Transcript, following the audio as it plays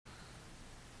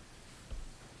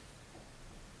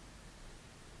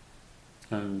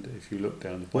and if you look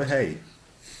down the Well, bottom, hey,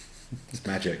 it's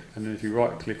magic. and then if you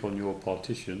right click on your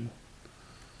partition,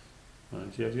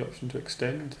 you have the option to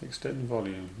extend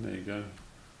volume. There you go.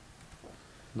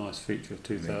 Nice feature of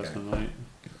 2008.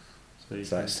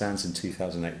 So that sounds in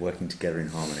 2008 working together in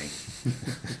harmony.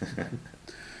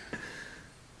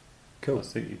 Cool. I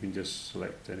think you can just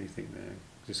select anything there,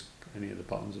 just any of the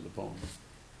buttons at the bottom.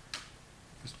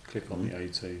 Just click on the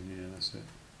 18, yeah, that's it.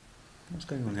 What's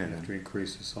going on here? You have to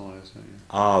increase the size, don't you?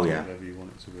 Oh, yeah. Whatever you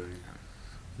want it to be. And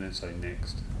then say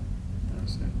next.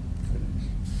 That's it. Finish.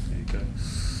 There you go.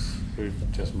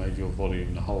 We've just made your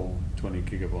volume the whole 20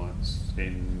 gigabytes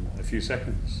in a few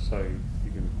seconds. So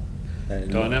you can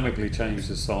dynamically change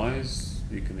the size.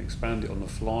 You can expand it on the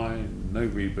fly, no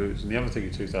reboots. And the other thing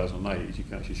in 2008 is you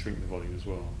can actually shrink the volume as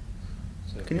well.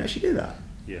 So can you actually do that?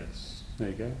 Yes. There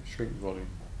you go. Shrink the volume.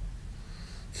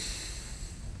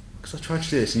 Because I tried to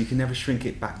do this and you can never shrink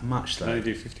it back much though. Only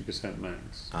do 50%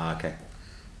 max. Ah, okay.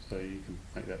 So you can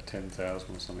make that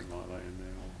 10,000 or something like that in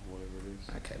there, or whatever it is.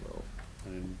 Okay, well,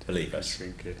 And believe us.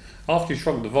 Shrink it. After you've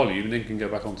shrunk the volume, then you can go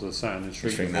back onto the sound and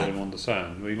shrink the volume that. on the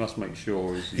sound. Well, you must make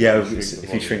sure. If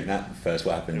you shrink that first,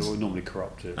 what happens? It will normally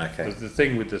corrupt it. Okay. The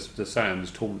thing with the sound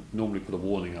is normally put a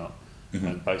warning up.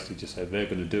 And basically just say they're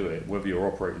going to do it, whether your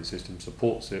operating system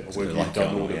supports it or whether you've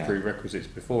done all the prerequisites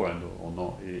beforehand or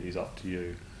not, it is up to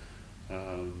you.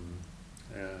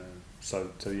 So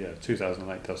yeah,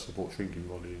 2008 does support shrinking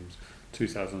volumes.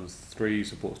 2003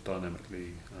 supports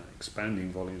dynamically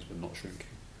expanding volumes but not shrinking.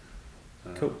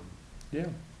 Cool. Yeah.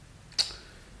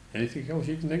 Anything else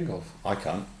you can think of? I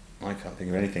can't think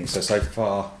of anything. So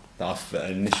far, our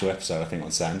initial episode, I think,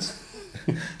 on sounds.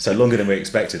 So longer than we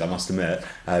expected, I must admit.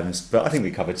 But I think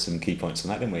we covered some key points on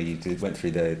that, didn't we? You went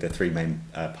through the three main,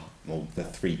 the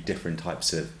three different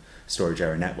types of storage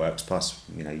area networks. Plus,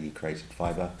 you created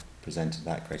Fiber, presented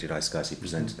that, created iSCSI,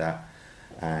 presented that,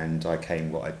 and I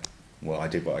did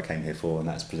what I came here for, and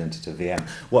that's presented to VM.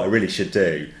 What I really should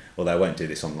do, although I won't do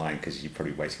this online because you're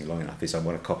probably waiting long enough, is I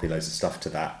want to copy loads of stuff to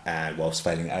that and whilst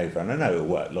failing it over. And I know it'll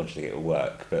work, logically it'll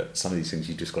work, but some of these things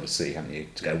you've just got to see, haven't you?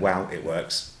 To go, wow, it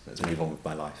works. Let's move on with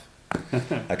my life.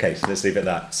 Okay, so let's leave it at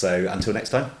that. So until next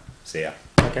time, see ya.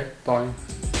 Okay, bye.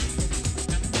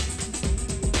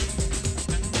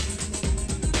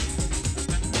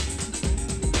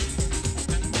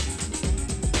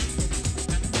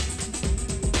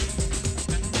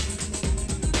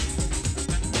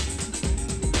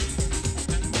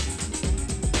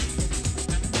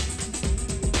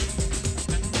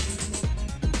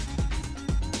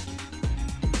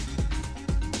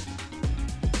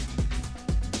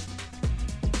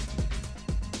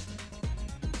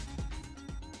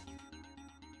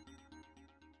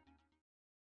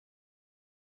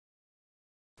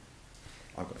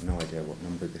 I've got no idea what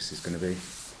number this is going to be.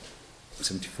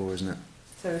 74, isn't it?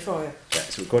 74, yeah. Yeah,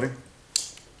 it's recording.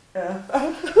 Yeah.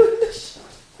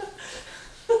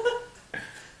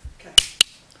 Okay.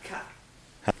 Cut.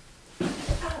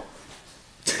 Ow.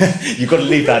 You've got to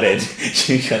leave that in.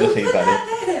 You've got to leave that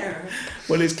in. There.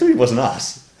 Well, it clearly wasn't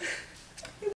us.